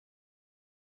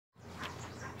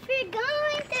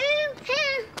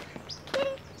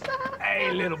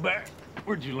Hey, little bear,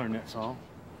 where'd you learn that song?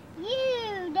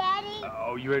 You, Daddy.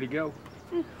 Oh, you ready to go?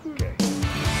 Okay.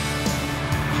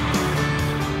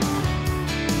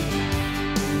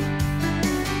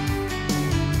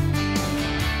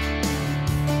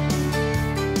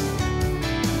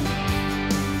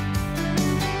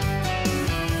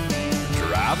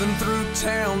 Driving through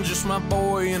town, just my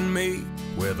boy and me,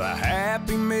 with a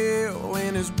Happy Meal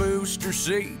in his booster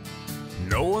seat,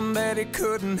 knowing that he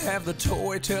couldn't have the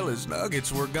toy till his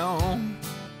nuggets were gone.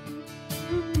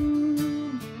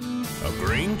 A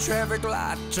green traffic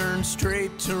light turned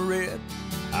straight to red.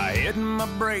 I hit my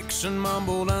brakes and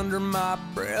mumbled under my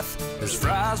breath. His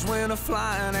fries went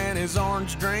a-flying and his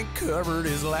orange drink covered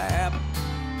his lap.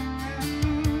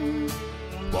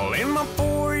 Well, in my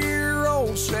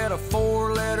 4-year-old said a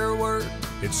 4-letter word.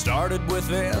 It started with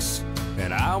S,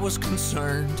 and I was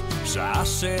concerned. So I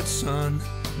said, son,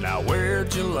 now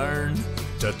where'd you learn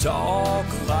to talk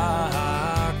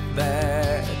like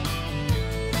that?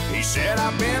 He said,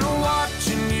 I've been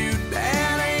watching you,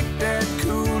 Dad, ain't that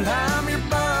cool? I'm your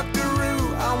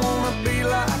buckaroo, I wanna be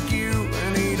like you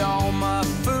and eat all my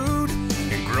food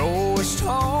and grow as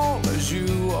tall as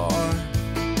you are.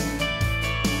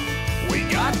 We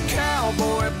got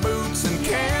cowboy boots and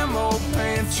camo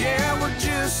pants, yeah, we're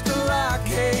just alike,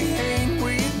 hey, ain't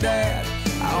we, Dad?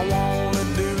 I wanna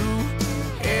do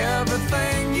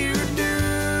everything you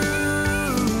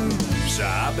do, so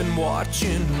I've been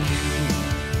watching you.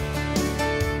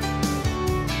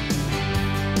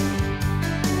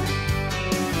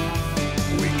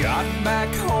 We got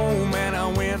back home and I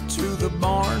went to the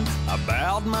barn. I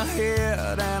bowed my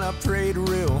head and I prayed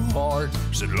real hard.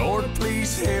 Said, Lord,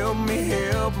 please help me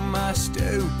help my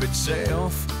stupid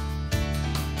self.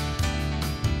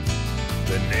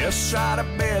 Then this side of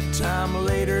bedtime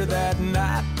later that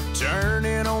night,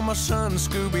 turning on my son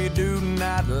Scooby-Doo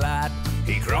nightlight.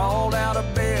 He crawled out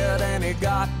of bed and he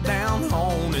got down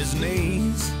on his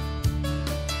knees.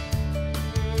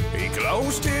 He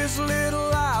closed his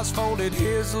little eyes, folded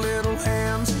his little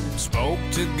hands, spoke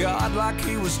to God like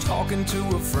he was talking to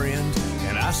a friend.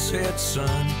 And I said,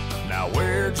 son, now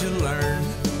where'd you learn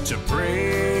to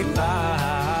pray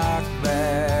like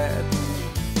that?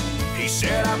 He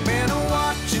said, I've been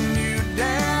watching you,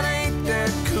 Dad, ain't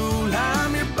that cool?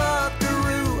 I'm your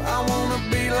buckaroo, I wanna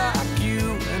be like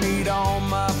you and eat all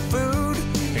my food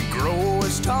and grow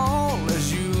as tall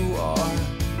as you are.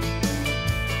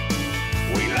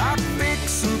 We like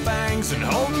fixing things and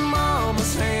holding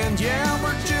Mama's hand, yeah,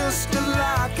 we're just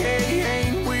alike, hey,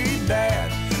 ain't we,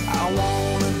 Dad? I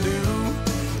wanna do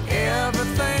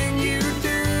everything you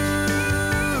do,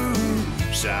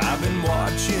 so I've been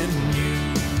watching you.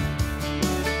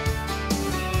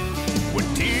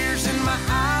 With tears in my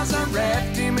eyes, I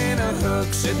wrapped him in a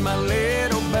hook, said, my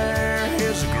little bear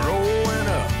is growing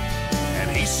up. And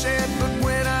he said, but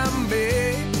when I'm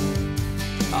big,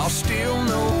 I'll still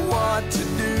know what to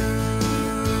do.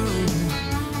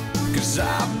 'Cause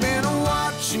I've been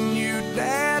watching you,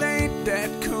 Dad, ain't that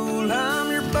cool?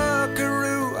 I'm your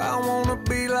buckaroo, I wanna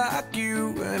be like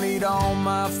you and eat all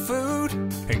my food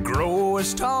and grow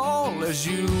as tall as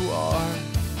you are.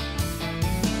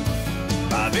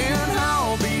 By then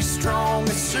I'll be strong